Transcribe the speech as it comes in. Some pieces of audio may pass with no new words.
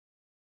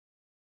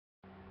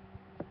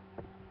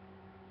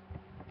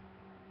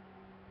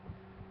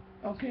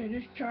Okay,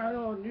 this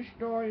title of this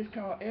story is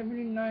called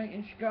Ebony Knight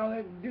and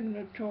Scarlet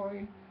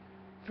Dignitary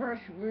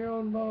First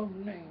Real Love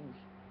Names.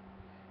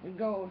 It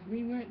goes,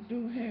 we went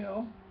through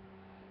hell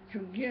to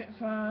get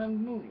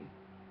fine booty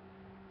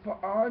for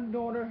our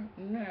daughter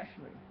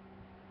Natalie.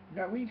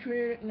 That we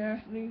traded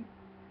Natalie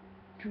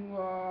to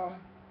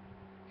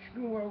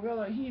school of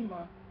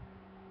Relahima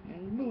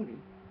and booty.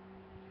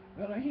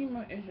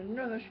 Relahima is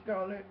another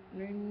scarlet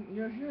named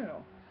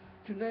Yazelle.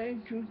 Today,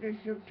 Tuesday,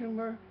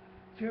 September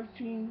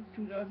 15,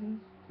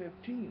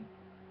 2015.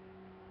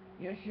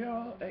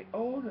 Yazelle, a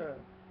older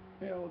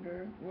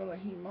elder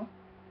Relahima,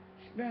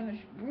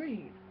 Spanish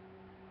breed.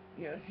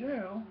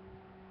 Yazelle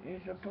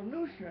is a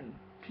pollution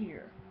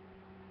peer.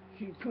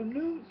 She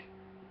pollutes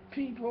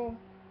people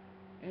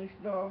and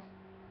stuff,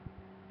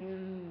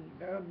 and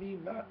that'll be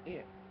about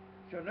it.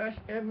 So that's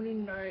Ebony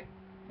Knight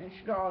and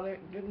Scarlet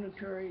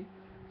Dignitary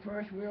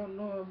First Real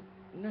Love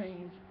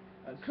Names.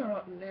 I cut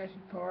out the nasty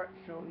part,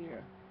 so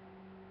yeah.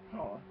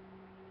 Holla.